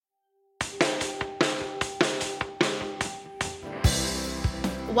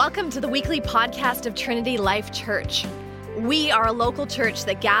Welcome to the weekly podcast of Trinity Life Church. We are a local church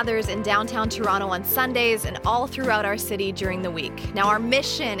that gathers in downtown Toronto on Sundays and all throughout our city during the week. Now, our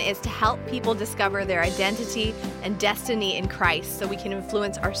mission is to help people discover their identity and destiny in Christ so we can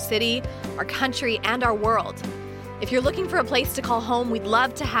influence our city, our country, and our world. If you're looking for a place to call home, we'd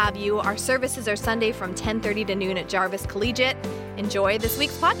love to have you. Our services are Sunday from 10:30 to noon at Jarvis Collegiate. Enjoy this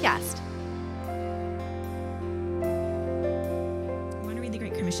week's podcast.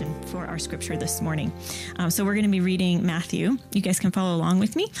 For our scripture this morning. So we're going to be reading Matthew. You guys can follow along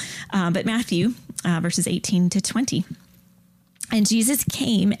with me. But Matthew, verses 18 to 20. And Jesus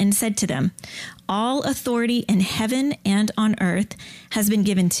came and said to them, "All authority in heaven and on earth has been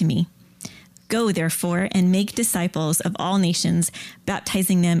given to me. Go, therefore, and make disciples of all nations,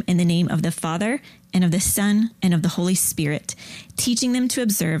 baptizing them in the name of the Father and of the Son and of the Holy Spirit, teaching them to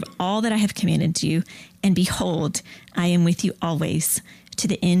observe all that I have commanded you. And behold, I am with you always, to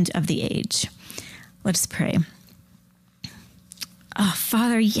the end of the age." Let's pray. Oh,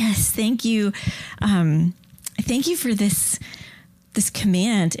 Father, yes, thank you. Thank you for this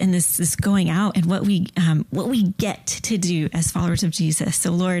command and this going out and what we get to do as followers of Jesus.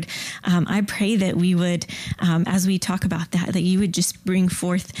 So, Lord, I pray that we would, as we talk about that you would just bring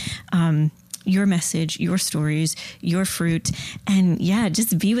forth your message, your stories, your fruit, and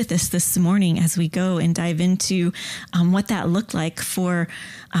just be with us this morning as we go and dive into what that looked like for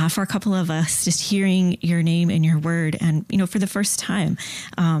a couple of us, just hearing your name and your word, and for the first time.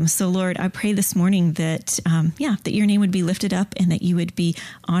 So, Lord, I pray this morning that that your name would be lifted up and that you would be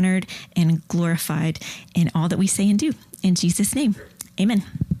honored and glorified in all that we say and do. In Jesus' name, amen.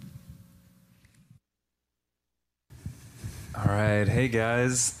 All right. Hey,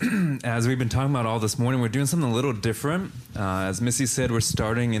 guys. As we've been talking about all this morning, we're doing something a little different. As Missy said, we're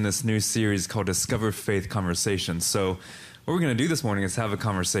starting in this new series called Discover Faith Conversations. So what we're going to do this morning is have a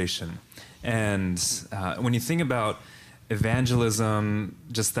conversation. And when you think about evangelism,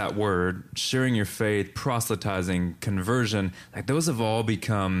 just that word, sharing your faith, proselytizing, conversion, like those have all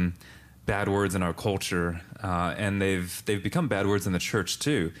become bad words in our culture. And they've become bad words in the church,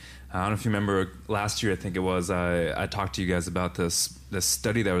 too. I don't know if you remember last year, I think it was, I talked to you guys about this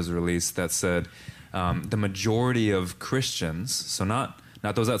study that was released that said the majority of Christians, so not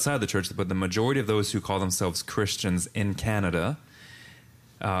those outside the church, but the majority of those who call themselves Christians in Canada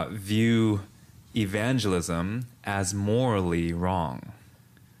view evangelism as morally wrong.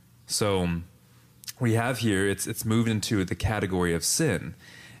 So we have here, it's moved into the category of sin.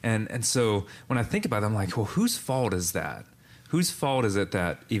 And so when I think about it, I'm like, well, whose fault is that? Whose fault is it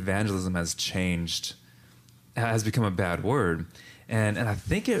that evangelism has changed, has become a bad word? And I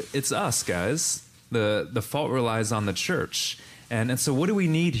think it's us, guys. The fault relies on the church. And so what do we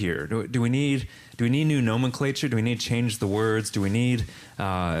need here? Do we need new nomenclature? Do we need to change the words? Do we need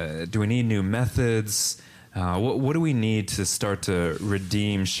new methods? What do we need to start to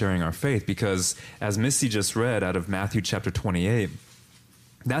redeem sharing our faith? Because as Missy just read out of Matthew chapter 28,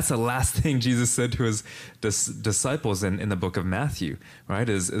 that's the last thing Jesus said to his disciples in the book of Matthew, right?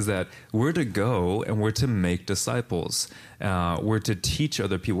 Is that we're to go and we're to make disciples. We're to teach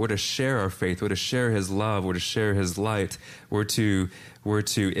other people. We're to share our faith. We're to share his love. We're to share his light. We're to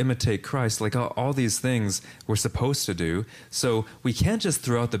imitate Christ. Like all these things we're supposed to do. So we can't just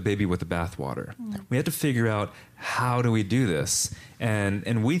throw out the baby with the bathwater. We have to figure out, how do we do this?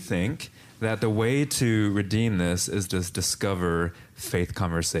 And we think that the way to redeem this is to discover faith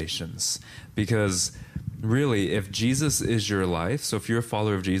conversations. Because really, if Jesus is your life, so if you're a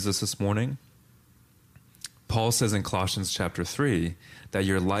follower of Jesus this morning, Paul says in Colossians chapter 3 that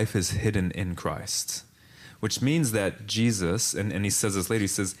your life is hidden in Christ, which means that Jesus, and he says this later, he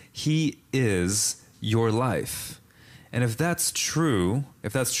says, he is your life. And if that's true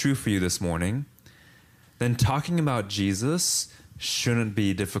for you this morning, then talking about Jesus shouldn't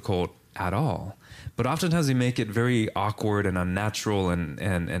be difficult at all. But oftentimes we make it very awkward and unnatural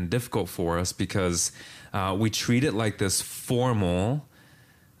and difficult for us because we treat it like this formal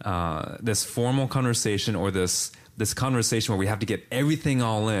conversation, or this conversation where we have to get everything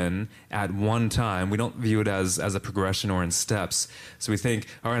all in at one time. We don't view it as a progression or in steps. So we think,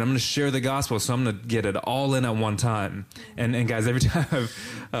 all right, I'm going to share the gospel, so I'm going to get it all in at one time. And guys, every time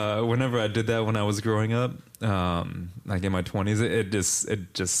whenever I did that when I was growing up, like in my 20s,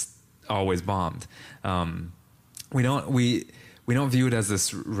 it just always bombed. We don't view it as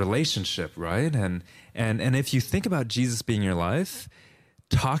this relationship, right? And if you think about Jesus being your life,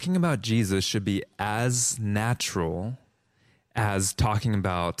 talking about Jesus should be as natural as talking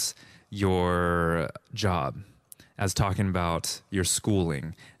about your job, as talking about your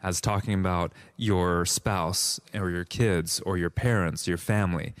schooling, as talking about your spouse or your kids or your parents, your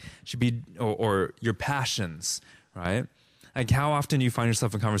family. It should be, or your passions, right? Like, how often do you find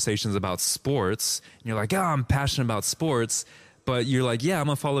yourself in conversations about sports and you're like, I'm passionate about sports, but you're like, yeah, I'm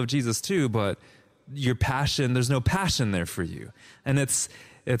a follower of Jesus too, but your passion, there's no passion there for you. And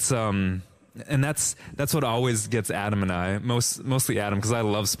and that's what always gets Adam and I, mostly Adam, because I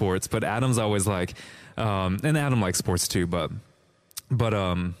love sports, but Adam's always like, and Adam likes sports too, but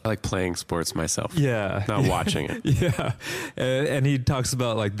I like playing sports myself. Yeah. Not watching it. Yeah. And he talks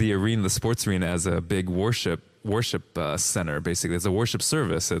about like the sports arena as a big worship center. Basically, it's a worship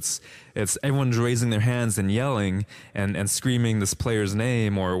service. It's everyone's raising their hands and yelling and screaming this player's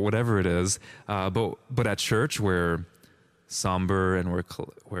name or whatever it is. But at church, we're somber and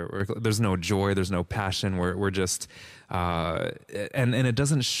we're there's no joy, there's no passion. We're just and it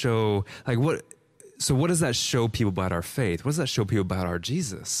doesn't show like what. So what does that show people about our faith? What does that show people about our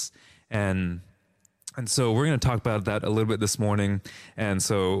Jesus? And so we're going to talk about that a little bit this morning. And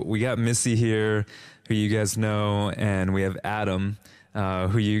so we got Missy here, who you guys know, and we have Adam,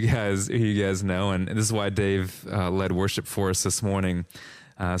 who you guys know. And this is why Dave led worship for us this morning,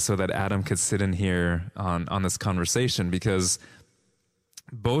 so that Adam could sit in here on this conversation, because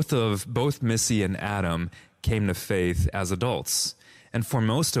both Missy and Adam came to faith as adults. And for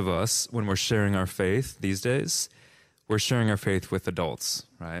most of us, when we're sharing our faith these days, we're sharing our faith with adults,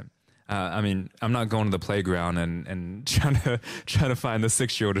 right? I mean, I'm not going to the playground and trying to find the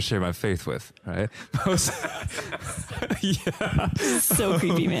 6-year-old to share my faith with, right? Yeah. So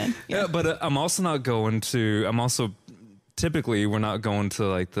creepy, man. Yeah, but I'm also not going to. Typically we're not going to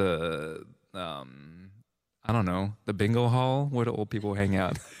like the I don't know, the bingo hall where the old people hang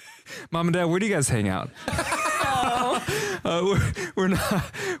out. Mom and Dad, where do you guys hang out? We're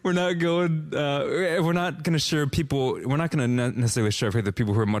not going to share people. We're not going to necessarily share faith with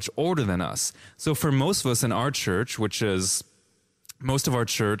people who are much older than us. So for most of us in our church, which is most of our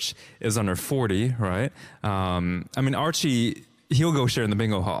church is under 40, right? I mean, Archie, he'll go share in the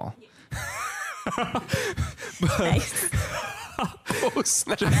bingo hall. Nice. Oh,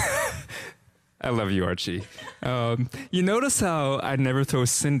 snap. I love you, Archie. You notice how I never throw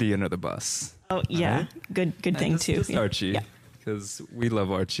Cindy under the bus. Oh yeah, right? Good thing too. Just yeah. Archie, because we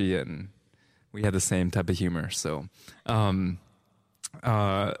love Archie and we have the same type of humor. So, where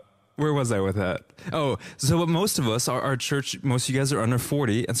was I with that? Oh, so most of us, our church, most of you guys are under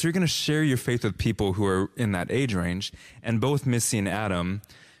 40, and so you're going to share your faith with people who are in that age range. And both Missy and Adam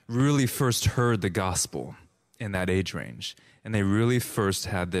really first heard the gospel in that age range, and they really first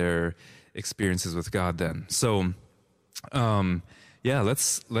had their experiences with God then. So, yeah,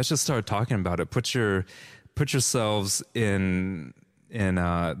 let's just start talking about it. Put yourselves in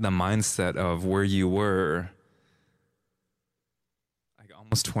the mindset of where you were like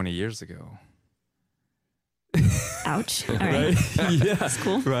almost 20 years ago. Ouch. All right? right. Yeah. That's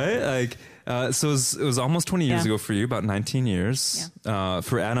cool. Right? Like, so it was almost 20 years ago for you, about 19 years. Yeah.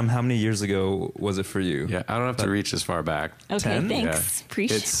 For Adam, how many years ago was it for you? Yeah, I don't have to reach as far back. Okay, 10? thanks.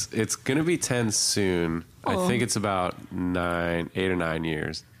 Yeah. It's going to be 10 soon. Oh. I think it's about 8 or 9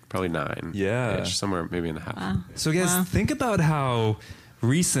 years. Probably 9. Yeah. Somewhere maybe in the half. Wow. So guys, think about how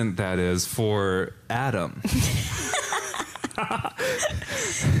recent that is for Adam.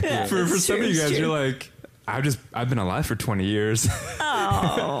 Yeah, for some of you guys, true. you're like, I've been alive for 20 years.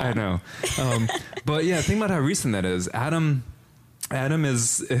 Oh. I know. But yeah, think about how recent that is. Adam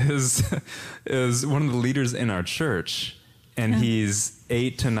is one of the leaders in our church, and he's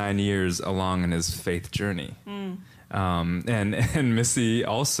 8 to 9 years along in his faith journey. And Missy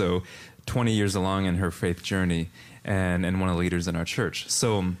also 20 years along in her faith journey, and one of the leaders in our church.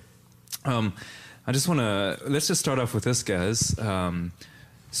 So I just let's just start off with this, guys.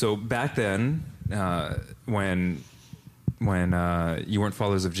 So back then, when you weren't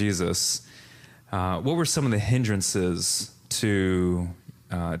followers of Jesus, what were some of the hindrances to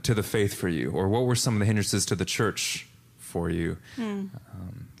the faith for you, or what were some of the hindrances to the church for you?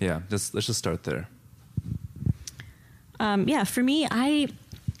 Let's just start there. For me, I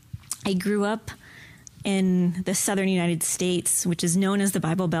grew up in the southern United States, which is known as the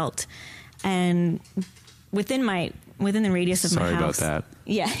Bible Belt, and within the radius of my house. Sorry about that.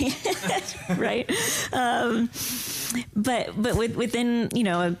 Yeah, right. But within,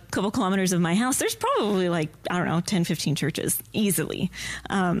 a couple kilometers of my house, there's probably 10, 15 churches easily.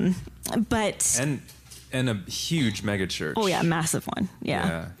 But and a huge mega church. Oh yeah, massive one.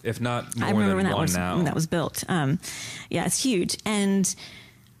 Yeah. If not more I remember than when one now. when that was built. It's huge.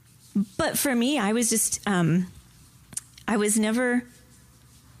 But for me, I was just, I was never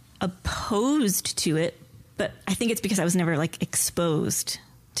opposed to it, but I think it's because I was never like exposed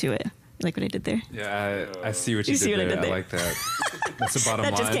to it. You like what I did there? Yeah, I see what you, You see did what I there. did there? I like that. That's the bottom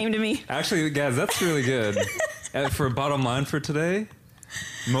That line. just came to me. Actually, guys, that's really good. For a bottom line for today,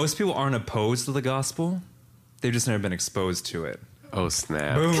 most people aren't opposed to the gospel. They've just never been exposed to it. Oh,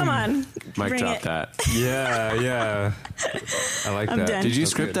 snap. Boom. Come on, Mic bring drop it. that. Yeah. I like I'm that. done. Did you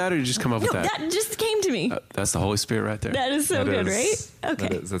That's script good. that or did you just come up No, with that? that just came to me. That's the Holy Spirit right there. That is so That good, is- right?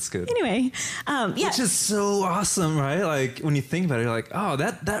 Okay. that's good. Anyway, yeah. Which is so awesome, right? Like when you think about it, you're like, oh,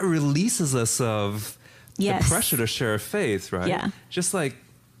 that releases us of Yes. the pressure to share faith, right? Yeah. Just like,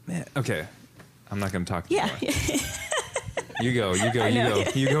 man, okay, I'm not going to talk Yeah. anymore. You go, I know.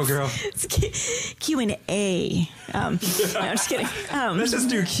 you go, girl. It's Q&A. No, I'm just kidding. Let's just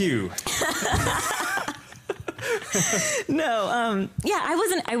do Q. No, yeah,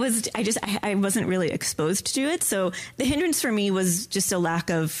 I wasn't really exposed to it. So the hindrance for me was just a lack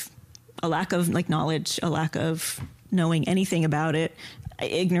of like knowledge, a lack of knowing anything about it,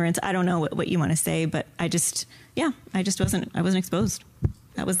 ignorance. I don't know what you want to say, but I wasn't exposed.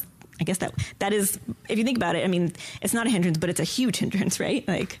 I guess that is, if you think about it, I mean, it's not a hindrance, but it's a huge hindrance, right?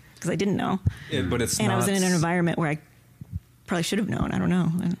 Like, because I didn't know. But it's And not. I was in an environment where I probably should have known. I don't know.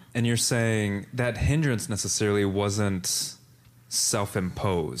 And you're saying that hindrance necessarily wasn't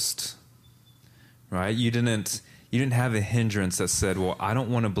self-imposed, right? You didn't have a hindrance that said, well, I don't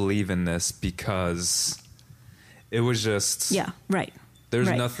want to believe in this because it was just, Yeah, right. there's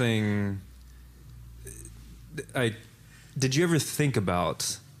right. nothing. Did you ever think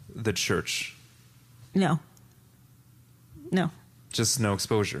about the church? No. Just no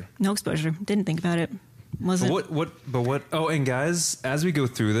exposure. No exposure. Didn't think about it. Wasn't. But what? Oh, and guys, as we go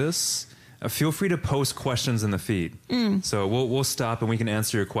through this, feel free to post questions in the feed. So we'll stop and we can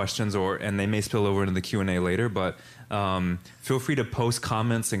answer your questions, and they may spill over into the Q&A later. But feel free to post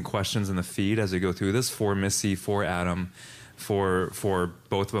comments and questions in the feed as we go through this, for Missy, for Adam, for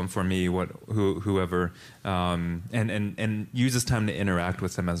both of them, for me, whoever, and use this time to interact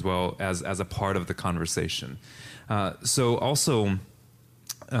with them as well as a part of the conversation. So also,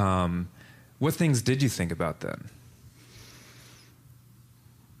 what things did you think about then?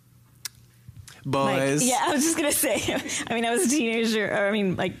 Boys. Like, yeah, I was just gonna say. I mean, I was a teenager. Or, I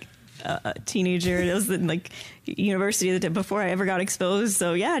mean, like a teenager. It was in like university before I ever got exposed.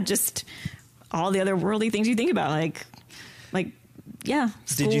 So yeah, just all the other worldly things you think about, like yeah.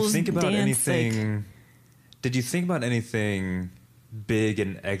 Did you schools, think about dance, anything? like- Did you think about anything big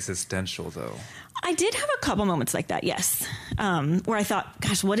and existential though? I did have a couple moments like that, yes, where I thought,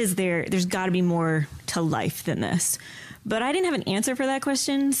 gosh, what is there? There's got to be more to life than this. But I didn't have an answer for that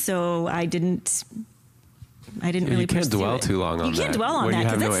question, so I didn't really You can't pursue dwell it. too long on You can't that dwell on when that you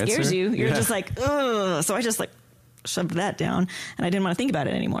have because that no scares answer. you. You're Yeah. just like, ugh. So I just like shoved that down, and I didn't want to think about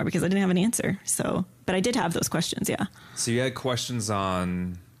it anymore because I didn't have an answer. So, but I did have those questions, yeah. So you had questions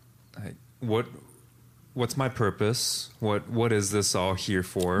on like, what's my purpose? What is this all here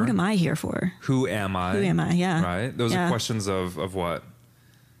for? What am I here for? Who am I? Who am I? Yeah. Right? Those Yeah. are questions of what?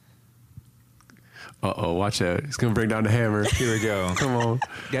 Uh-oh, watch out. He's going to bring down the hammer. Here we go. Come on.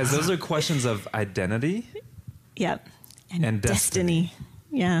 Guys, those are questions of identity, Yep. And destiny.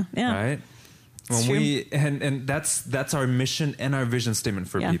 Yeah. Yeah. right? It's When and that's our mission and our vision statement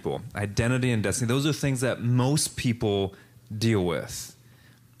for Yeah. people. Identity and destiny. Those are things that most people deal with.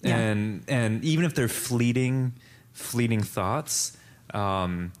 Yeah. And even if they're fleeting thoughts,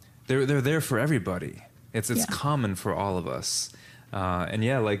 they're there for everybody. It's Yeah. common for all of us. And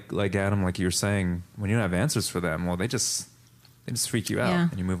yeah, like Adam, like you were saying, when you don't have answers for them, well, they just freak you out Yeah.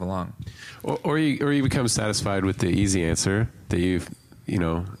 and you move along. Or you become satisfied with the easy answer that you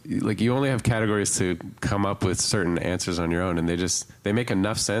only have categories to come up with certain answers on your own, and they make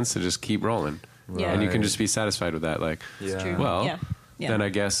enough sense to just keep rolling. Yeah. And you can Right. just be satisfied with that. Like, It's true. well, Yeah. Yeah. then I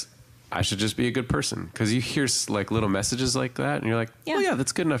guess I should just be a good person, because you hear like little messages like that, and you're like, Yeah. oh yeah,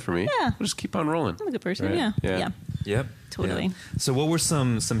 that's good enough for me. Yeah. We'll just keep on rolling. I'm a good person. Right. Yeah. Yeah. Yeah. Yep. Totally. Yeah. So what were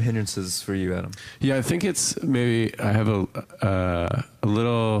some hindrances for you, Adam? Yeah, I think it's maybe I have a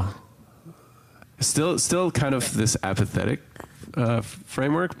little still kind of this apathetic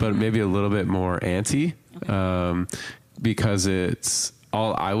framework, but maybe a little bit more anti, because it's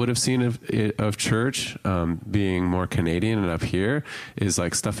all I would have seen of church, being more Canadian and up here, is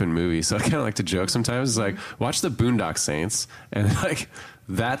like stuff in movies. So I kind of like to joke sometimes. It's like, watch the Boondock Saints, and like,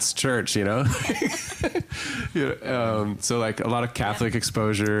 that's church, you know? So like a lot of Catholic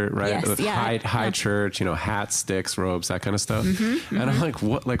exposure, right? Yes, With yeah. high church, hats, sticks, robes, that kind of stuff. And I'm like,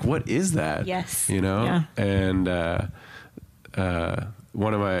 what is that? Yes. You know? Yeah. And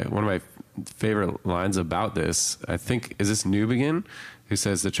one of my favorite lines about this, I think, is this Newbegin, who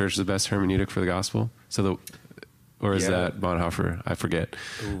says the church is the best hermeneutic for the gospel. Or is Yeah. that Bonhoeffer? I forget.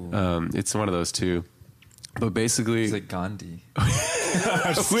 It's one of those two. But basically, Is it Gandhi?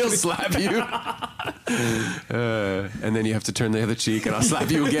 we'll slap you. And then you have to turn the other cheek and I'll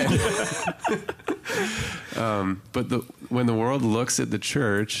slap you again. But when the world looks at the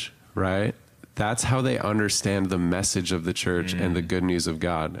church, right, that's how they understand the message of the church and the good news of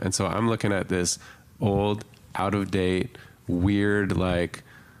God. And so I'm looking at this old, out of date, weird, like,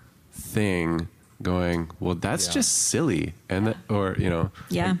 thing going, well, that's Yeah. just silly. And or,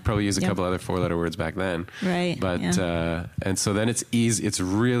 Yeah. I'd probably use a Yep. couple other 4-letter words back then. Right. But, Yeah. and so then it's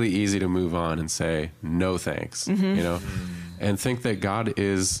really easy to move on and say, no, thanks, and think that God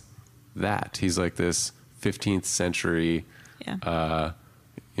is that. He's like this 15th century, Yeah.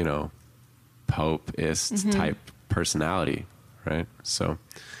 Pope-ist type personality. Right. So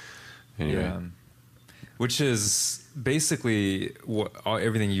anyway. Yeah. Which is basically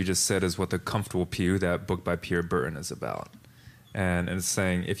everything you just said is what The Comfortable Pew, that book by Pierre Burton, is about. And it's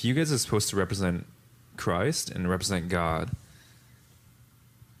saying, if you guys are supposed to represent Christ and represent God,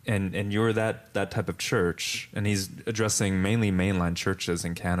 and you're that type of church, and he's addressing mainly mainline churches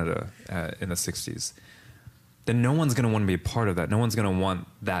in Canada in the 60s, then no one's going to want to be a part of that. No one's going to want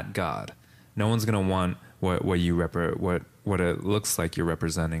that God. No one's going to want what you what it looks like you're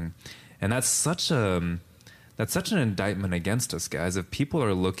representing. And that's such an indictment against us, guys. If people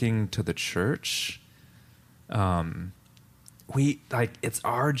are looking to the church, it's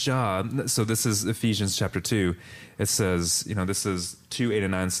our job. So this is Ephesians chapter 2. It says, this is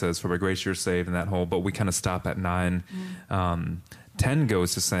 2:8-9 says, for by grace you're saved, and that whole, but we kind of stop at 9. 10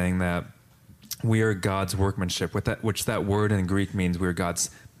 goes to saying that we are God's workmanship, which that word in Greek means we're God's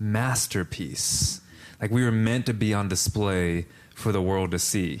masterpiece. Like we were meant to be on display for the world to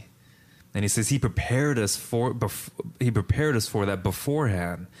see. And he says he prepared us for that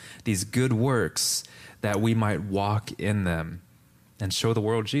beforehand, these good works, that we might walk in them and show the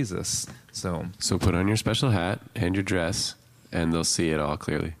world Jesus. So put on your special hat and your dress, and they'll see it all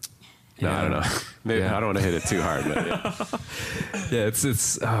clearly. No, Yeah. I don't know. Maybe Yeah. I don't want to hit it too hard, but yeah,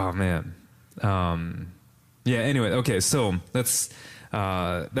 it's oh man. Anyway, okay, so that's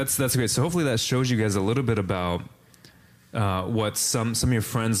great. So hopefully that shows you guys a little bit about what some of your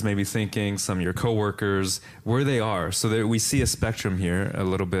friends may be thinking, some of your coworkers, where they are. So that we see a spectrum here, a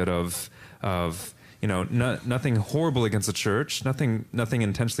little bit of nothing horrible against the church, nothing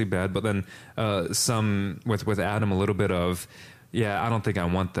intentionally bad, but then some with Adam, a little bit of, I don't think I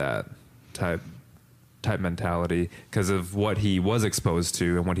want that type mentality because of what he was exposed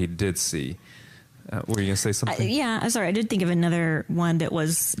to and what he did see. Were you going to say something? I'm sorry. I did think of another one that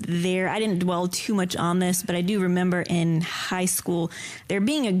was there. I didn't dwell too much on this, but I do remember in high school there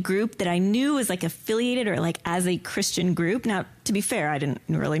being a group that I knew was like affiliated or like as a Christian group. Now, to be fair, I didn't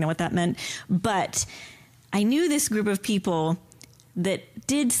really know what that meant, but I knew this group of people that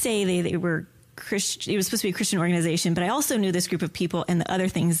did say they were Christian. It was supposed to be a Christian organization, but I also knew this group of people and the other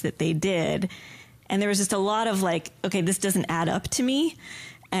things that they did. And there was just a lot of like, okay, this doesn't add up to me.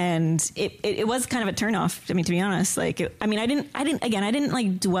 And it was kind of a turnoff. I mean, to be honest, I didn't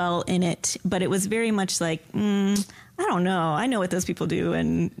like dwell in it, but it was very much like, I don't know. I know what those people do.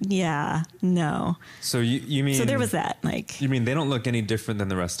 And no. So you mean, so there was that, like, you mean they don't look any different than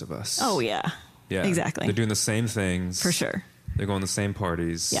the rest of us? oh yeah, exactly. They're doing the same things For sure. They're going to the same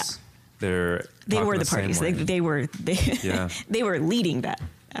parties. Yeah. They were the parties. They were they were leading that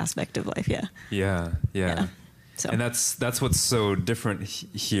aspect of life. Yeah. So. And that's what's so different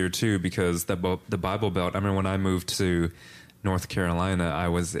here too, because the Bible Belt. I remember when I moved to North Carolina, I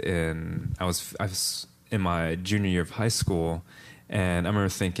was in my junior year of high school, and I remember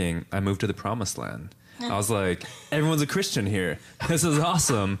thinking I moved to the Promised Land. I was like, everyone's a Christian here. This is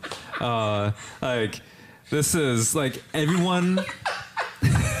awesome. This is like everyone.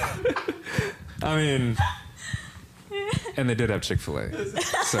 I mean, and they did have Chick-fil-A,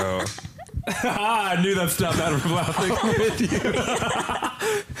 so. I knew that stopped Adam from laughing with you.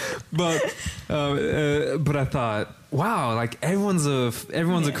 But I thought, wow, like everyone's a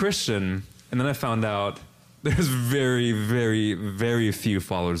Christian, and then I found out there's very, very, very few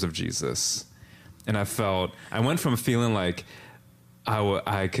followers of Jesus, and I went from feeling like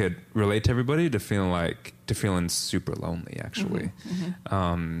I could relate to everybody to feeling super lonely, actually,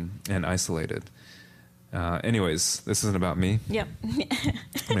 and isolated. Anyways, this isn't about me. Yep. I'm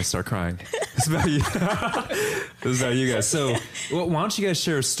gonna start crying. It's about you. This is about you guys. So, why don't you guys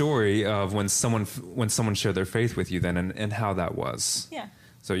share a story of when someone shared their faith with you then, and how that was? Yeah.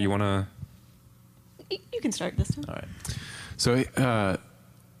 So you want to? You can start this time. All right. So,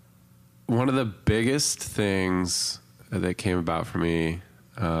 one of the biggest things that came about for me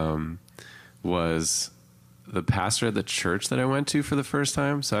was the pastor at the church that I went to for the first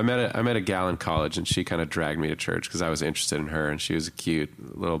time. So I met a gal in college, and she kind of dragged me to church because I was interested in her, and she was a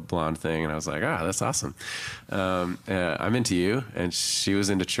cute little blonde thing, and I was like, that's awesome. I'm into you, and she was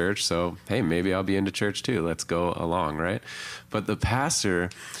into church, so hey, maybe I'll be into church too. Let's go along, right? But the pastor,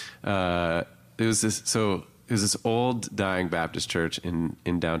 it was this old dying Baptist church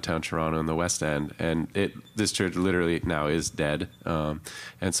in downtown Toronto in the West End, and this church literally now is dead, and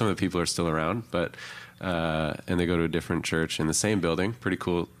some of the people are still around, but and they go to a different church in the same building. Pretty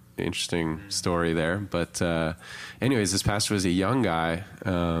cool, interesting story there. But anyways, this pastor was a young guy.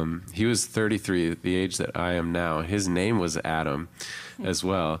 He was 33, the age that I am now. His name was Adam as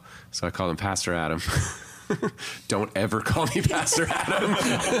well, so I called him Pastor Adam. Don't ever call me Pastor Adam.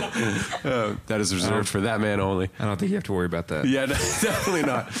 That is reserved for that man only. I don't think you have to worry about that. Yeah, definitely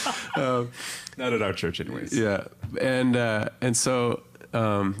not. Not at our church anyways. Yeah. And so,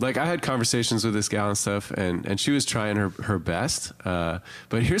 like, I had conversations with this gal and stuff, and she was trying her best. But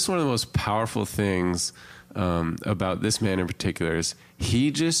here's one of the most powerful things about this man in particular is he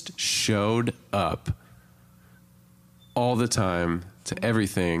just showed up all the time to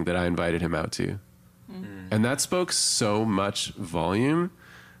everything that I invited him out to. And that spoke so much volume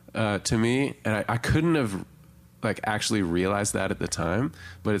to me, and I couldn't have actually realized that at the time,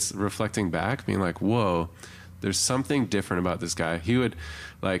 but it's reflecting back, being like, whoa, there's something different about this guy. He would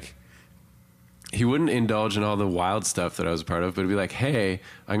he wouldn't indulge in all the wild stuff that I was a part of, but he'd be like, hey,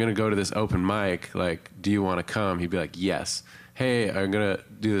 I'm going to go to this open mic. Like, do you want to come? He'd be like, yes. Hey, I'm going to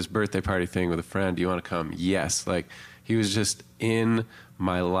do this birthday party thing with a friend. Do you want to come? Yes. Like, he was just in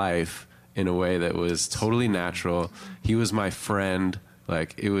my life in a way that was totally natural. He was my friend.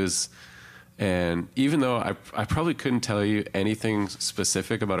 Like, it was, and even though I probably couldn't tell you anything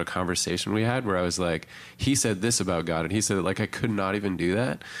specific about a conversation we had where I was like, he said this about God, and he said, like, I could not even do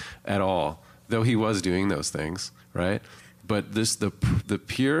that at all, though he was doing those things, right? But the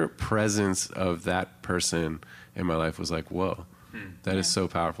pure presence of that person in my life was like, whoa, that is so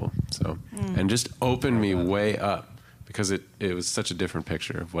powerful. So, and just opened me way up, because it was such a different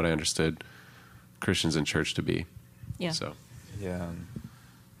picture of what I understood Christians in church to be. Yeah. So, yeah,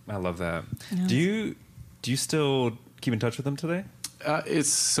 I love that. Yeah. Do you still keep in touch with him today?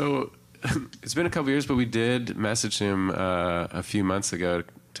 it's been a couple years, but we did message him a few months ago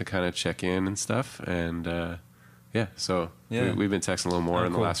to kind of check in and stuff. And we've been texting a little more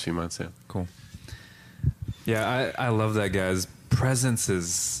in the last few months. Yeah. Cool. Yeah, I love that, guys. Presence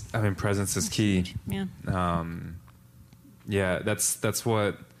is key. Huge. Yeah. Yeah, that's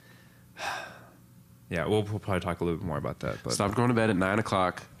what. Yeah, we'll probably talk a little bit more about that. But stop going to bed at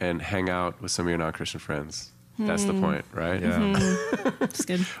 9:00 and hang out with some of your non-Christian friends. That's the point, right? Yeah, That's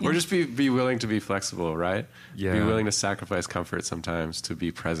good. Yeah. Or just be willing to be flexible, right? Yeah, be willing to sacrifice comfort sometimes to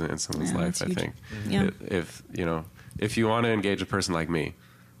be present in someone's life. I think. Yeah. If you want to engage a person like me,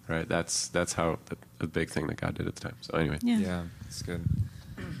 right? That's how the big thing that God did at the time. So anyway, yeah, it's good.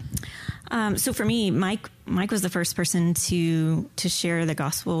 So for me, Mike was the first person to share the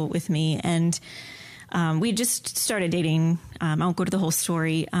gospel with me, and we just started dating. I won't go to the whole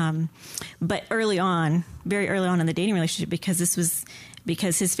story, but very early on in the dating relationship, because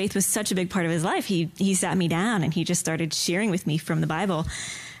his faith was such a big part of his life, he sat me down and he just started sharing with me from the Bible,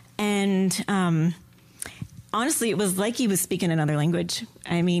 and honestly, it was like he was speaking another language.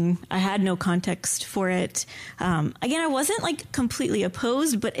 I mean, I had no context for it. Again, I wasn't like completely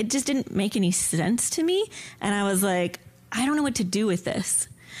opposed, but it just didn't make any sense to me. And I was like, I don't know what to do with this.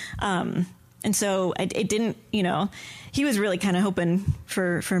 And so it didn't, he was really kind of hoping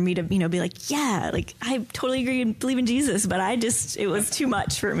for me to, be like, yeah, like I totally agree and believe in Jesus, but it was too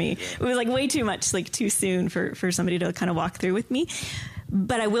much for me. It was like way too much, like too soon for somebody to kind of walk through with me.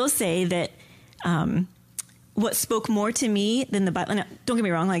 But I will say that, what spoke more to me than the Bible, and don't get me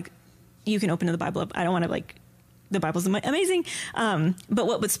wrong, like you can open the Bible up. I don't want to the Bible's amazing. But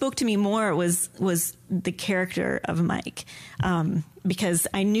what spoke to me more was the character of Mike. Because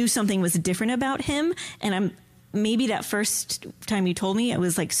I knew something was different about him, and maybe that first time you told me, I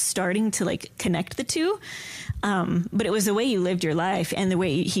was like starting to like connect the two. But it was the way you lived your life and the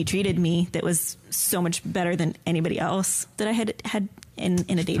way he treated me that was so much better than anybody else that I had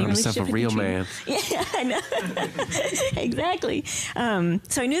in a dating relationship. A real man. Yeah, I know. Exactly.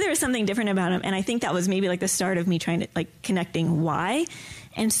 So I knew there was something different about him, and I think that was maybe like the start of me trying to like connecting why.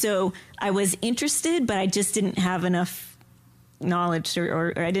 And so I was interested, but I just didn't have enough knowledge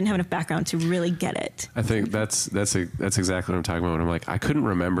or I didn't have enough background to really get it. I think that's exactly what I'm talking about when I'm like, I couldn't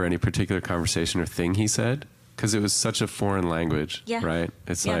remember any particular conversation or thing he said because it was such a foreign language, right?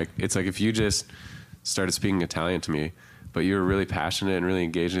 It's like if you just started speaking Italian to me, but you were really passionate and really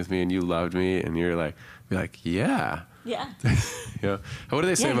engaging with me, and you loved me, and you're like, yeah. Yeah. Yeah. What do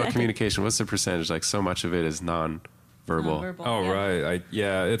they say about exactly. communication? What's the percentage? Like, so much of it is non-verbal. Oh, right.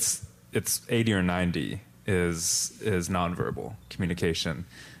 It's 80 or 90 is nonverbal communication,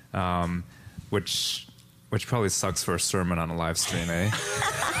 which probably sucks for a sermon on a live stream, eh?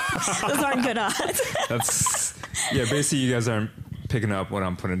 Those aren't good odds. Basically you guys aren't picking up what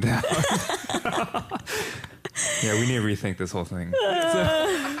I'm putting down. Yeah, we need to rethink this whole thing.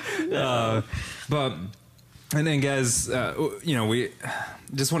 And then guys, we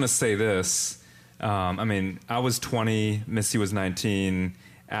just want to say this. I mean, I was 20, Missy was 19,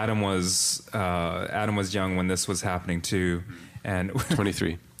 Adam was young when this was happening too, and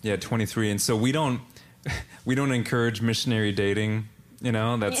 23. Yeah, 23. And so we don't encourage missionary dating.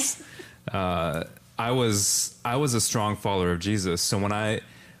 That's I was a strong follower of Jesus. So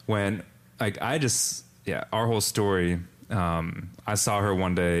our whole story. I saw her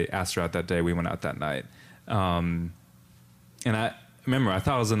one day, asked her out that day. We went out that night, and I remember I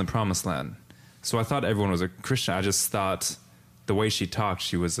thought I was in the promised land. So I thought everyone was a Christian. I just thought the way she talked,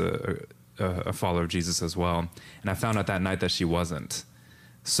 she was a follower of Jesus as well. And I found out that night that she wasn't.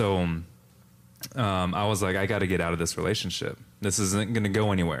 So I was like, I got to get out of this relationship. This isn't going to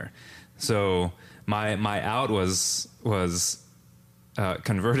go anywhere. So my out was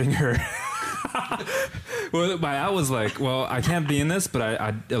converting her. Well, my out was like, well, I can't be in this, but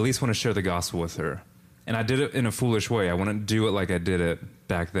I at least want to share the gospel with her. And I did it in a foolish way. I wouldn't do it like I did it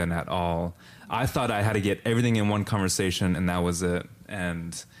back then at all. I thought I had to get everything in one conversation, and that was it.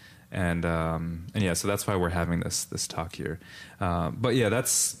 And yeah, so that's why we're having this talk here. But yeah,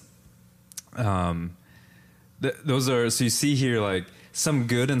 that's those are, so you see here like some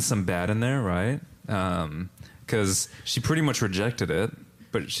good and some bad in there, right? Because she pretty much rejected it,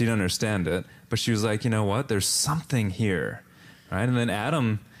 but she didn't understand it. But she was like, you know what? There's something here, right? And then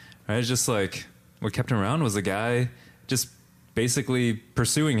Adam, right, just like what kept him around was a guy just basically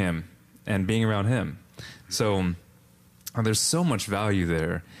pursuing him and being around him. So there's so much value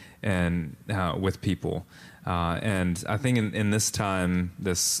there, and with people. And I think in this time,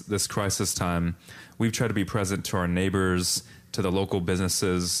 this crisis time, we've tried to be present to our neighbors, to the local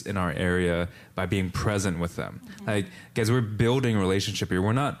businesses in our area by being present with them. Mm-hmm. Like, guys, we're building relationship here.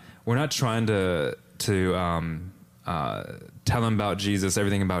 We're not trying to tell them about Jesus,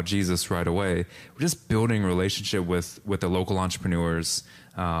 everything about Jesus right away. We're just building relationship with the local entrepreneurs,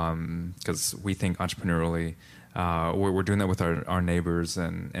 because we think entrepreneurially. We're doing that with our neighbors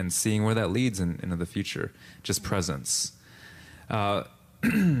and seeing where that leads into the future. Just presence.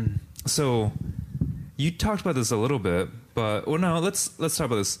 So you talked about this a little bit, but let's talk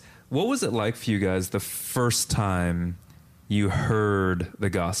about this. What was it like for you guys the first time you heard the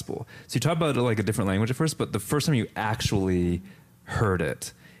gospel? So you talked about it like a different language at first, but the first time you actually heard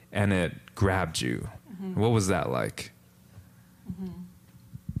it and it grabbed you, mm-hmm. What was that like? Mm-hmm.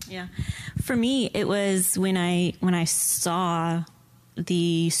 Yeah. For me, it was when I saw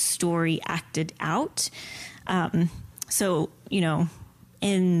the story acted out. So,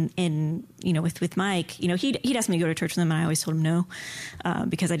 with Mike, he'd asked me to go to church with him, and I always told him no,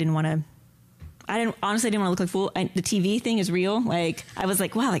 because I didn't want to look like a fool. The TV thing is real. Like, I was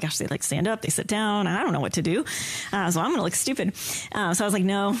like, wow, gosh, they like stand up, they sit down. I don't know what to do. So I'm going to look stupid. So I was like,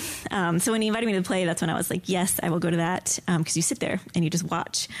 no. So when he invited me to play, that's when I was like, yes, I will go to that. Cause you sit there and you just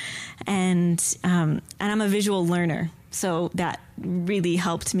watch. And I'm a visual learner. So that really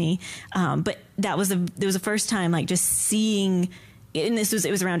helped me. But there was the first time, like, just seeing, and it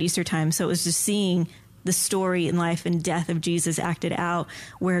was around Easter time. So it was just seeing the story and life and death of Jesus acted out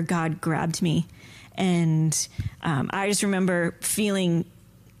where God grabbed me. And I just remember feeling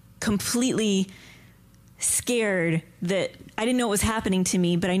completely scared that I didn't know what was happening to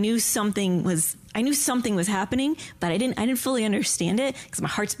me, but I knew something was happening, but I didn't fully understand it because my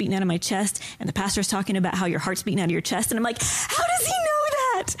heart's beating out of my chest, and the pastor's talking about how your heart's beating out of your chest, and I'm like, how does he know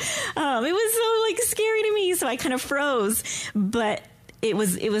that? It was so scary to me, so I kind of froze. But it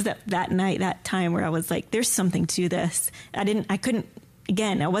was that night, that time where I was like, there's something to this.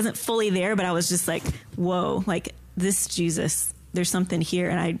 I wasn't fully there, but I was just like, whoa, like, this Jesus, there's something here,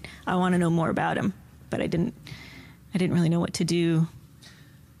 and I want to know more about him. But I didn't really know what to do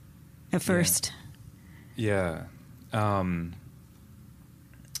at first. Yeah.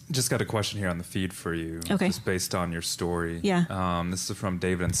 Just got a question here on the feed for you. Okay. Just based on your story. Yeah. This is from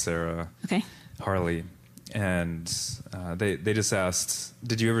David and Sarah. Okay. Harley. And they just asked,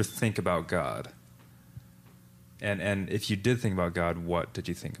 did you ever think about God? And if you did think about God, what did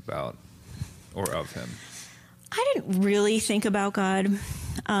you think about or of him? I didn't really think about God.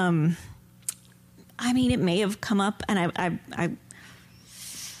 I mean, it may have come up, and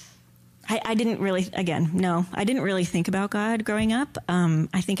I didn't really, again, no, I didn't really think about God growing up.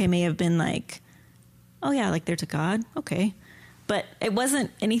 I think I may have been like, oh yeah, like there's a God. Okay. But it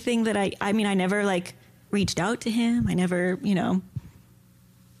wasn't anything that I never like reached out to him. I never,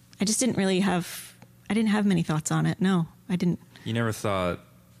 I just didn't really I didn't have many thoughts on it. No, I didn't. You never thought,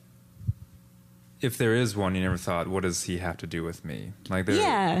 if there is one, you never thought, what does he have to do with me? Like,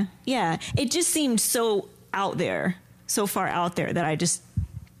 yeah. It just seemed so out there, so far out there that I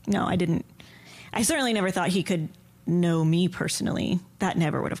didn't. I certainly never thought he could know me personally. That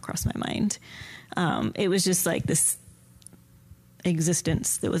never would have crossed my mind. It was just like this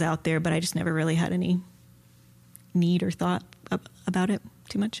existence that was out there, but I just never really had any need or thought about it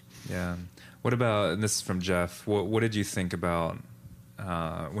too much. Yeah. What about, and this is from Jeff, what did you think about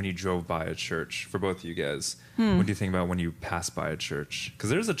when you drove by a church, for both of you guys? What do you think about when you passed by a church? Because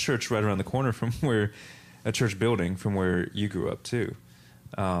there's a church right around the corner from a church building from where you grew up too.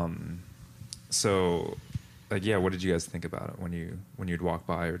 So, like, yeah, what did you guys think about it when you'd walk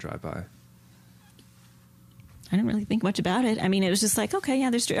by or drive by? I didn't really think much about it. I mean, it was just like, okay, yeah,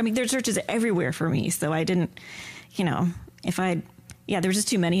 there's churches everywhere for me. So I didn't, there were just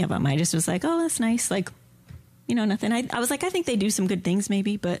too many of them. I just was like, oh, that's nice. Like, nothing. I was like, I think they do some good things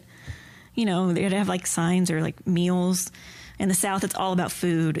maybe, but, they'd have like signs or like meals. In the South, it's all about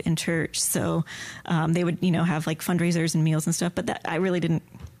food in church. So they would, have like fundraisers and meals and stuff. But that I really didn't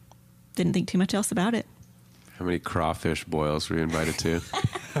think too much else about it. How many crawfish boils were you invited to?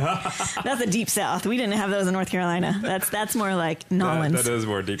 That's the deep South. We didn't have those in North Carolina. That's more like Nolans. That is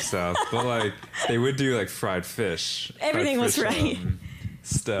more deep South. But like they would do like fried fish. Everything was right.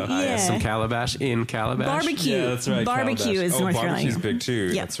 Stuff. Yeah. Some Calabash in Calabash. Barbecue. Yeah, that's right. Barbecue Calabash. is North Carolina. Barbecue's big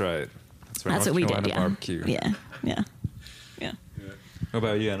too. Yep. That's right. That's North what we Carolina did. Yeah. Barbecue. Yeah. What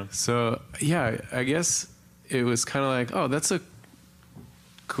about you, Anna? So yeah, I guess it was kind of like, oh, that's a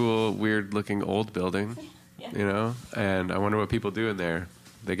cool, weird looking old building, and I wonder what people do in there.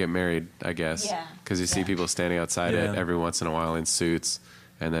 They get married, I guess, because you see people standing outside it every once in a while in suits,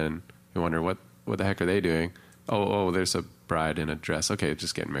 and then you wonder what the heck are they doing? Oh, there's a bride in a dress. Okay,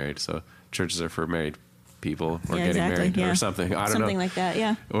 just getting married. So churches are for married people or getting married or something. I don't know. Something like that,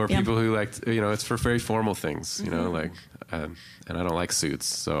 yeah. Or people who like, it's for very formal things, like, and I don't like suits,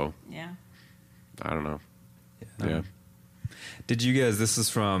 so I don't know. Yeah. Did you guys, this is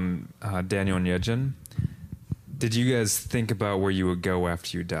from Daniel and Yejin. Did you guys think about where you would go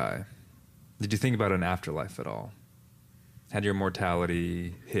after you die? Did you think about an afterlife at all? Had your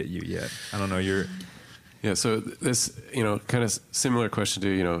mortality hit you yet? I don't know. Yeah, so this, kind of similar question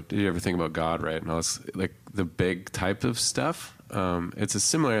to, did you ever think about God, right? And all this, like, the big type of stuff. It's a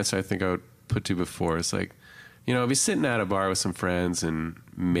similar answer I think I would put to before. It's like, if you're sitting at a bar with some friends and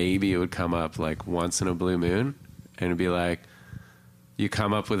maybe it would come up, like, once in a blue moon, and it'd be like, you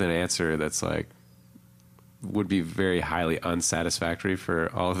come up with an answer that's, like, would be very highly unsatisfactory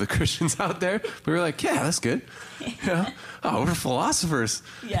for all of the Christians out there. But we were like, yeah, that's good. Oh, we're philosophers.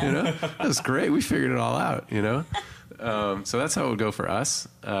 Yeah. That's great. We figured it all out, So that's how it would go for us.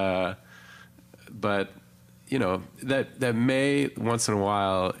 But, that may once in a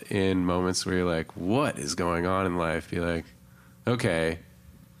while in moments where you're like, what is going on in life? Be like, okay,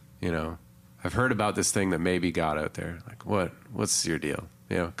 I've heard about this thing that may be God out there. Like, what's your deal?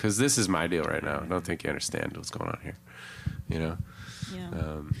 Because this is my deal right now. I don't think you understand what's going on here.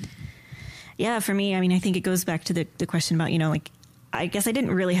 Yeah, for me, I mean, I think it goes back to the question about, I guess I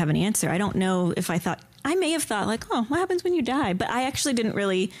didn't really have an answer. I don't know if I may have thought like, oh, what happens when you die? But I actually didn't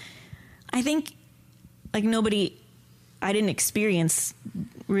really, I think like I didn't experience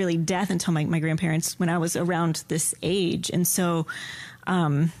really death until my grandparents when I was around this age. And so,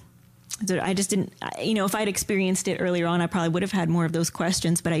 I just didn't, if I'd experienced it earlier on, I probably would have had more of those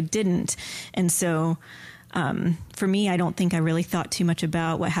questions, but I didn't. And so, for me, I don't think I really thought too much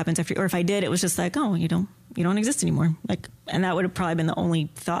about what happens after, or if I did, it was just like, oh, you don't exist anymore. Like, and that would have probably been the only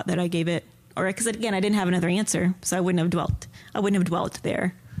thought that I gave it, or because again, I didn't have another answer, so I wouldn't have dwelt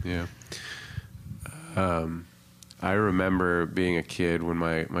there. Yeah. I remember being a kid when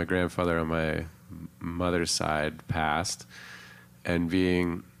my grandfather on my mother's side passed, and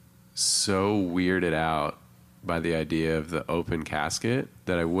being so weirded out by the idea of the open casket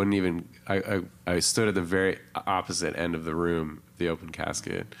that I wouldn't even, I stood at the very opposite end of the room, the open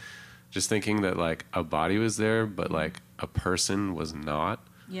casket, just thinking that like a body was there, but like a person was not.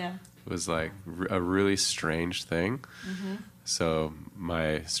 Yeah. It was like a really strange thing. Mm-hmm. So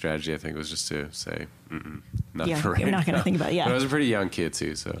my strategy, I think, was just to say, not for right you're not going to now. think about it. Yeah. But I was a pretty young kid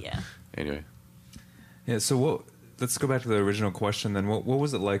too, so yeah. Anyway. Yeah. So let's go back to the original question then. What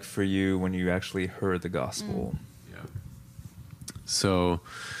was it like for you when you actually heard the gospel? Yeah. So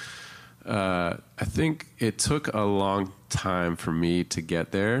I think it took a long time for me to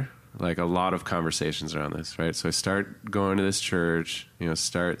get there. Like a lot of conversations around this, right? So I start going to this church,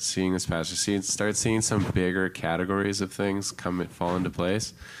 start seeing this pastor, start seeing some bigger categories of things fall into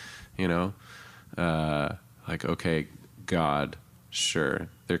place, like, okay, God, sure.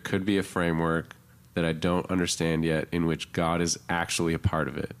 There could be a framework that I don't understand yet in which God is actually a part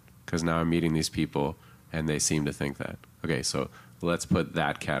of it, because now I'm meeting these people and they seem to think that. Okay, so let's put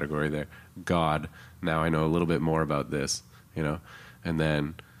that category there. God, now I know a little bit more about this, and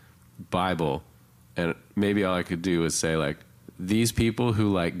then Bible, and maybe all I could do is say, like, these people who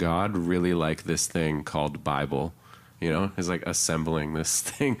like God really like this thing called Bible, it's like assembling this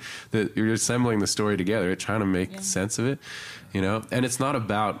thing that you're assembling the story together, trying to make sense of it, and it's not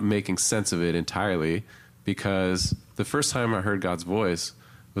about making sense of it entirely, because the first time I heard God's voice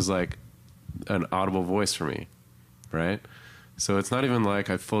was like an audible voice for me, right? So it's not even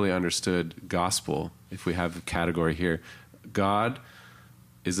like I fully understood gospel. If we have a category here, God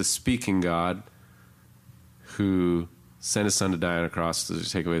is a speaking God who sent his son to die on a cross to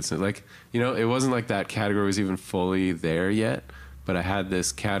take away the sin. Like, it wasn't like that category was even fully there yet, but I had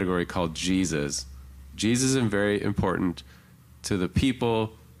this category called Jesus. Jesus is very important to the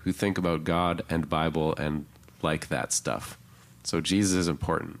people who think about God and Bible and like that stuff. So Jesus is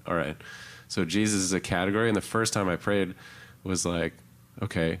important. All right. So Jesus is a category. And the first time I prayed was like,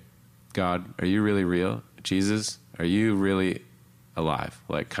 okay, God, are you really real? Jesus, are you really alive?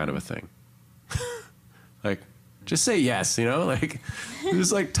 Like, kind of a thing. Like, just say yes, like,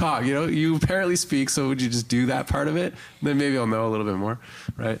 just like talk, you apparently speak, so would you just do that part of it? Then maybe I'll know a little bit more,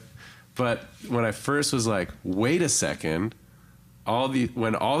 right? But when I first was like, wait a second,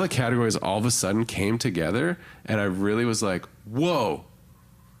 when all the categories all of a sudden came together, and I really was like, whoa,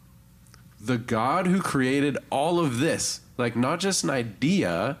 the God who created all of this, like, not just an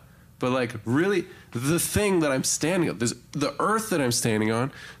idea, but like really the thing that I'm standing on, the earth that I'm standing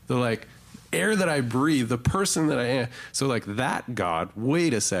on, the like air that I breathe, the person that I am. So like that God,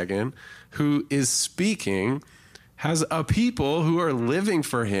 wait a second, who is speaking, has a people who are living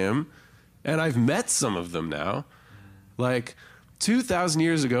for him, and I've met some of them now, like 2,000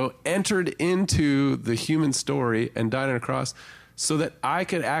 years ago, entered into the human story and died on a cross so that I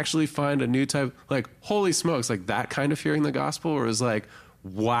could actually find a new type, like, holy smokes, like that kind of hearing the gospel, where it was like,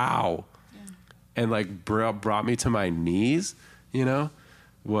 wow. Yeah. And like brought me to my knees,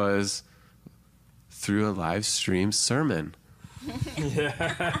 was through a live stream sermon.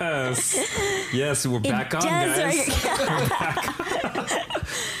 Yes, we're back on, guys.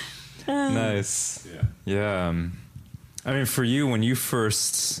 Nice. Yeah. I mean, for you, when you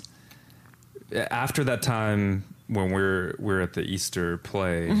first, after that time when we're at the Easter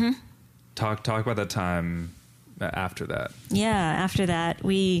play, talk about that time after that. Yeah, after that,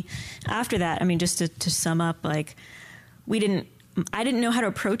 I mean, just to sum up, like, I didn't know how to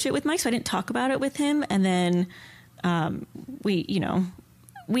approach it with Mike, so I didn't talk about it with him. And then we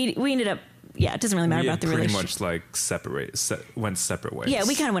ended up, it doesn't really matter about the relationship. Pretty much like went separate ways. Yeah,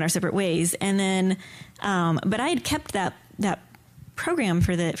 we kind of went our separate ways. And then, but I had kept that program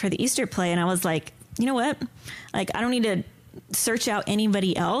for the Easter play, and I was like, you know what? Like, I don't need to search out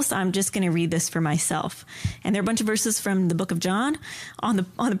anybody else. I'm just going to read this for myself. And there are a bunch of verses from the book of John on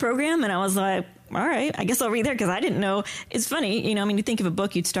the program. And I was like, all right, I guess I'll read there, because I didn't know. It's funny, you think of a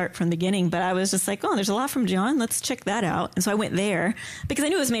book, you'd start from the beginning, but I was just like, oh, there's a lot from John. Let's check that out. And so I went there because I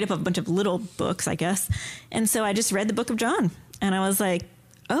knew it was made up of a bunch of little books, I guess. And so I just read the book of John, and I was like,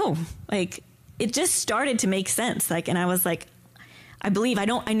 oh, like, it just started to make sense. Like, and I was like, I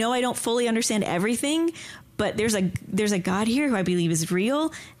know I don't fully understand everything, but there's a God here who I believe is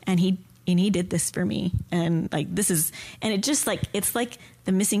real, and he did this for me. And like, it just like, it's like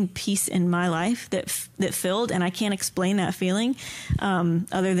the missing piece in my life that filled, and I can't explain that feeling,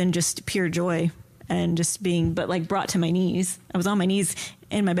 other than just pure joy and just being, but like brought to my knees. I was on my knees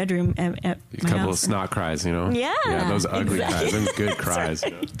in my bedroom at my couple house. of snot cries, Yeah. Yeah, those ugly cries, those good cries.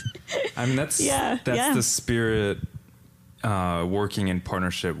 Right. I mean, that's the Spirit working in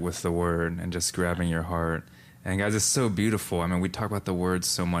partnership with the Word and just grabbing your heart. And guys, it's so beautiful. I mean, we talk about the Word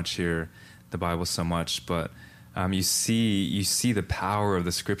so much here, the Bible so much, but you see the power of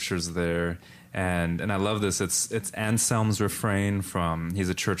the Scriptures there. And I love this. It's Anselm's refrain he's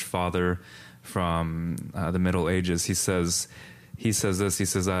a church father from the Middle Ages. He says this. He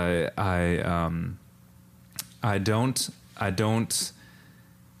says, I don't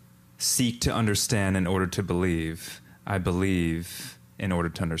seek to understand in order to believe. I believe in order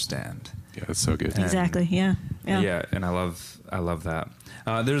to understand. Yeah, that's so good. Exactly. Yeah. Yeah, and I love that.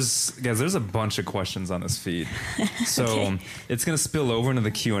 There's a bunch of questions on this feed, so Okay. it's gonna spill over into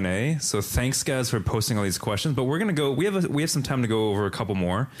the Q&A. So thanks, guys, for posting all these questions. But we're gonna go. We have some time to go over a couple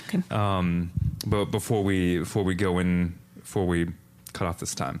more. Okay. But before we cut off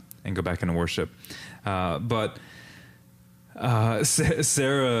this time and go back into worship, Sarah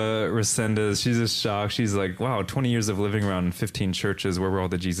Resendez, she's just shocked. She's like, wow, 20 years of living around 15 churches. Where were all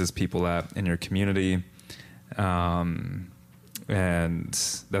the Jesus people at in your community? And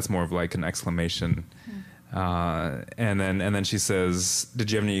that's more of like an exclamation. And then she says,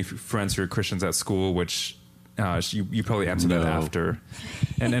 did you have any friends who were Christians at school? Which you probably answered that No. after.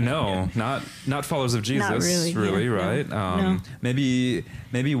 And no, not followers of Jesus, Not really, yeah, right? no. Maybe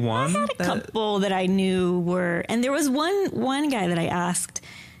one. I had a couple that I knew were, and there was one guy that I asked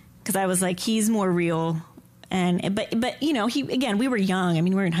because I was like, he's more real, but you know, we were young. I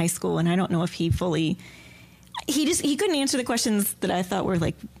mean, we were in high school, and I don't know if he couldn't answer the questions that I thought were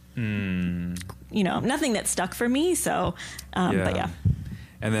like, you know, nothing that stuck for me. So, but yeah.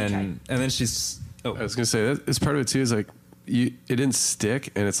 And then she's. Oh, I was gonna say that's part of it too. Is like it didn't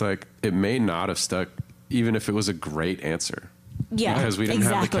stick, and it's like it may not have stuck even if it was a great answer. Yeah, because we didn't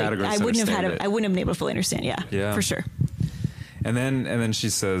have the categories. I wouldn't have been able to fully understand. Yeah, for sure. And then she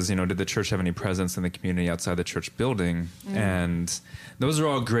says, you know, did the church have any presence in the community outside the church building? And those are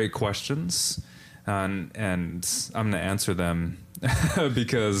all great questions, and I'm going to answer them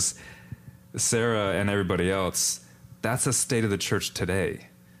because Sarah and everybody else, that's the state of the church today.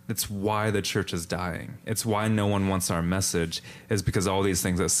 It's why the church is dying. It's why no one wants our message, is because all these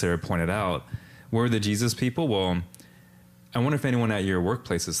things that Sarah pointed out. Where are the Jesus people? Well, I wonder if anyone at your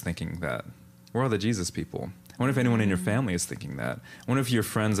workplace is thinking that. Where are the Jesus people? I wonder if anyone in your family is thinking that. I wonder if your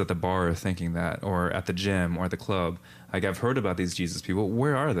friends at the bar are thinking that, or at the gym, or at the club. Like, I've heard about these Jesus people.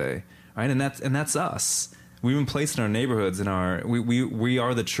 Where are they? Right? And that's us. We've been placed in our neighborhoods, we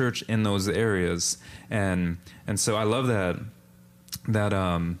are the church in those areas. And so I love that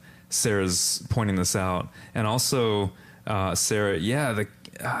Sarah's pointing this out. And also, Sarah,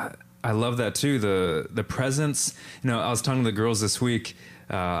 I love that too. The presence. You know, I was talking to the girls this week.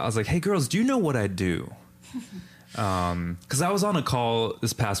 I was like, "Hey, girls, do you know what I do?" Because I was on a call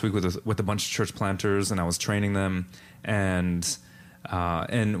this past week with a bunch of church planters, and I was training them. And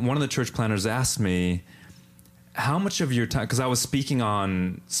one of the church planters asked me, "How much of your time?" Because I was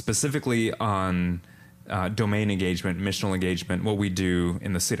speaking specifically on domain engagement, missional engagement, what we do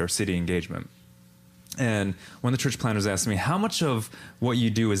in the city, our city engagement. And one of the church planners asked me, how much of what you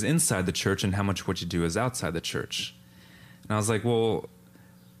do is inside the church and how much of what you do is outside the church? And I was like, well,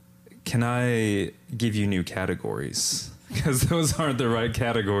 can I give you new categories? Because those aren't the right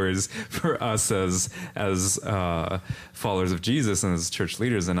categories for us as followers of Jesus and as church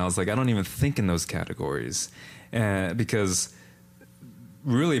leaders. And I was like, I don't even think in those categories. Because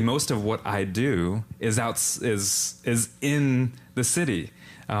really most of what I do is in the city.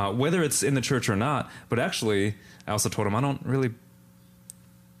 Whether it's in the church or not, but actually, I also told him I don't really,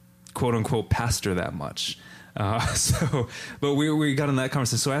 quote unquote, pastor that much. But we got in that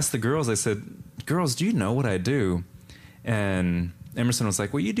conversation. So I asked the girls, I said, girls, do you know what I do? And Emerson was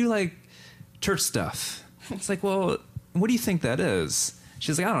like, well, you do like church stuff. It's like, well, what do you think that is?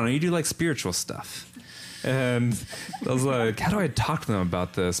 She's like, I don't know, you do like spiritual stuff. And I was like, how do I talk to them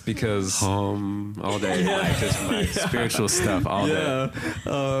about this? Because all day, like spiritual stuff all day.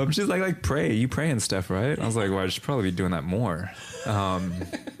 She's like pray. You pray and stuff, right? I was like, well, I should probably be doing that more.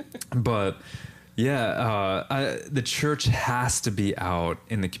 But yeah, the church has to be out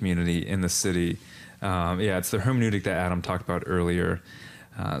in the community, in the city. It's the hermeneutic that Adam talked about earlier.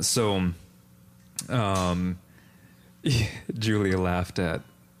 Julia laughed at,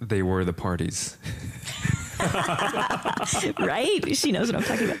 they were the parties. Right? She knows what I'm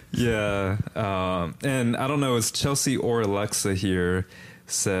talking about. Yeah. And I don't know, it's Chelsea or Alexa here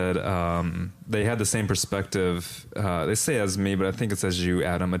said they had the same perspective. They say as me, but I think it's as you,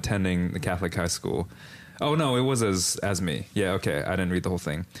 Adam, attending the Catholic high school. Oh, no, it was as me. Yeah, okay. I didn't read the whole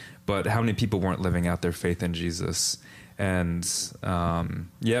thing. But how many people weren't living out their faith in Jesus? And, Adam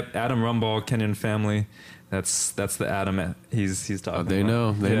Rumball, Kenyan family. That's the Adam he's talking They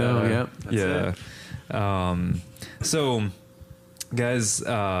about. They know. Yep. Yeah. So, guys,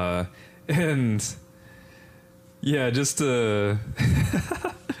 and yeah, just to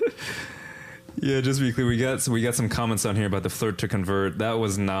just to be clear, we got some comments on here about the flirt to convert. That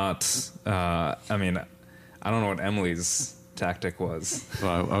was not. I don't know what Emily's tactic was.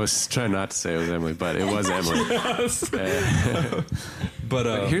 Well, I was trying not to say it was Emily, but it was Emily.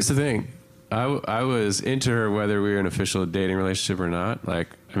 But here's the thing. I was into her whether we were in an official dating relationship or not. Like,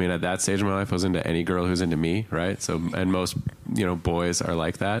 I mean, at that stage of my life, I was into any girl who's into me, right? So, and most, boys are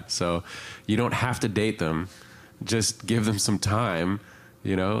like that. So you don't have to date them. Just give them some time,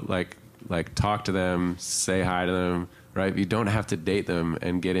 like talk to them, say hi to them, right? You don't have to date them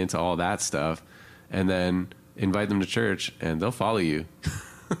and get into all that stuff, and then invite them to church and they'll follow you.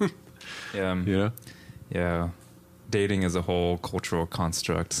 Yeah. Yeah. Dating is a whole cultural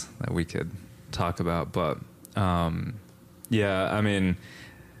construct that we could talk about, but I mean,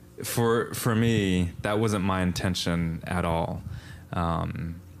 for me, that wasn't my intention at all.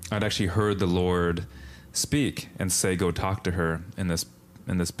 I'd actually heard the Lord speak and say, "Go talk to her," in this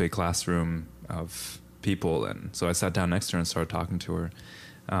big classroom of people, and so I sat down next to her and started talking to her,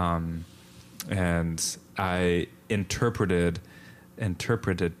 and I interpreted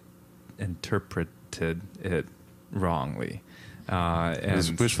it wrongly. It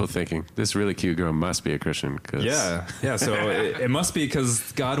was wishful thinking. This really cute girl must be a Christian. Yeah. So it must be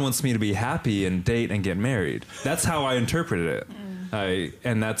because God wants me to be happy and date and get married. That's how I interpreted it.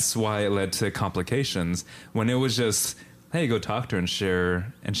 And that's why it led to complications when it was just, hey, go talk to her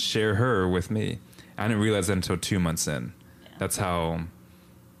and share her with me. I didn't realize that until 2 months in. Yeah. That's how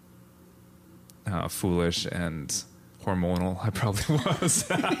foolish and hormonal I probably was.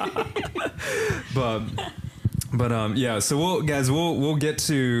 But so we'll get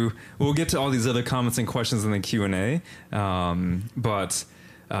to all these other comments and questions in the Q&A. But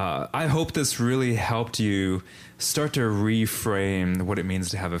I hope this really helped you start to reframe what it means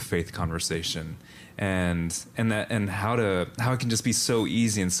to have a faith conversation, and how it can just be so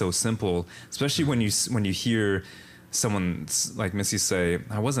easy and so simple, especially when you hear someone like Missy say,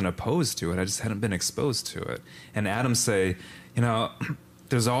 "I wasn't opposed to it, I just hadn't been exposed to it," and Adam say,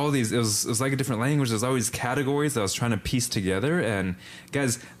 there's all these, it was like a different language. There's all these categories that I was trying to piece together. And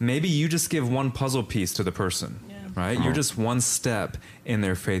guys, maybe you just give one puzzle piece to the person, right? You're just one step in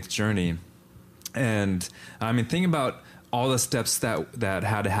their faith journey. And I mean, think about all the steps that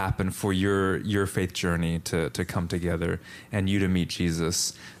had to happen for your faith journey to come together and you to meet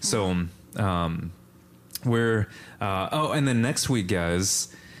Jesus. So, and then next week, guys,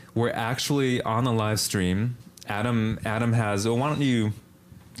 we're actually on the live stream. Adam has, why don't you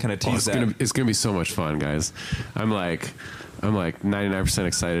kind of tease that? It's gonna be so much fun, guys. I'm like 99%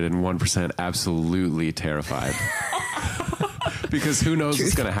 excited and 1% absolutely terrified. Because who knows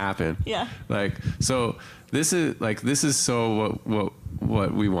what's gonna happen? Yeah. So this is so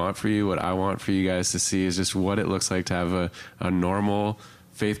what we want for you, what I want for you guys to see is just what it looks like to have a normal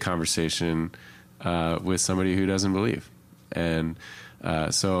faith conversation with somebody who doesn't believe. And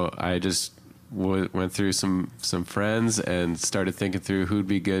so I just went through some friends and started thinking through who'd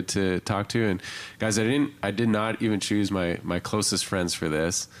be good to talk to. And guys, I did not even choose my closest friends for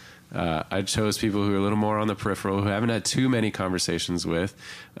this. I chose people who are a little more on the peripheral, who I haven't had too many conversations with,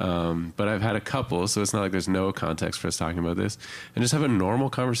 but I've had a couple, so it's not like there's no context for us talking about this. And just have a normal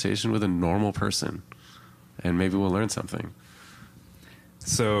conversation with a normal person, and maybe we'll learn something.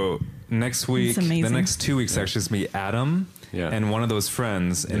 So next week, the next 2 weeks actually is me, Adam, and one of those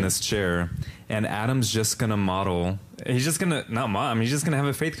friends in this chair. And Adam's just going to model. He's just going to, he's just going to have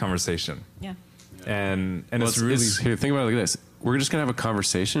a faith conversation. Yeah. And it's really... Here, think about it like this. We're just going to have a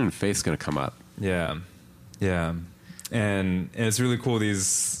conversation and faith's going to come up. Yeah. Yeah. And it's really cool.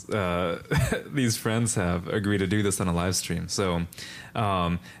 These friends have agreed to do this on a live stream. So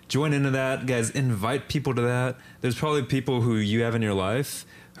join into that, guys. Invite people to that. There's probably people who you have in your life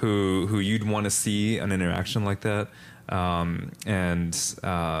who you'd want to see an interaction like that.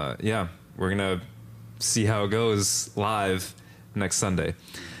 We're going to see how it goes live next Sunday.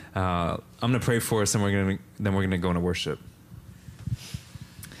 I'm going to pray for us, and we're going to go into worship.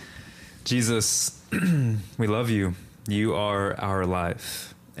 Jesus, we love you. You are our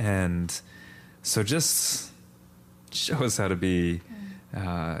life. And so just show us how to be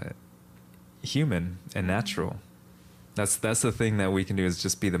human and natural. That's the thing that we can do, is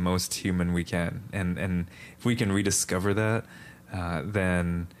just be the most human we can. And if we can rediscover that,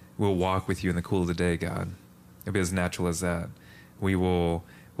 then we'll walk with you in the cool of the day, God. It'll be as natural as that. We'll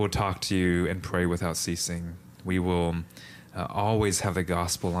talk to you and pray without ceasing. We will always have the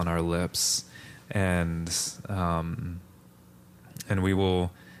gospel on our lips, and we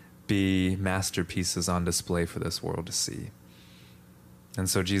will be masterpieces on display for this world to see. And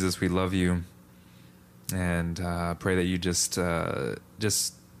so, Jesus, we love you, and pray that you just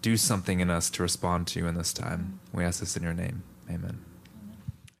do something in us to respond to you in this time. We ask this in your name. Amen.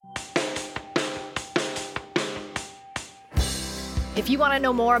 If you want to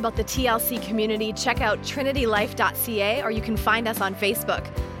know more about the TLC community, check out trinitylife.ca, or you can find us on Facebook.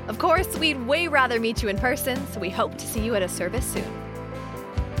 Of course, we'd way rather meet you in person, so we hope to see you at a service soon.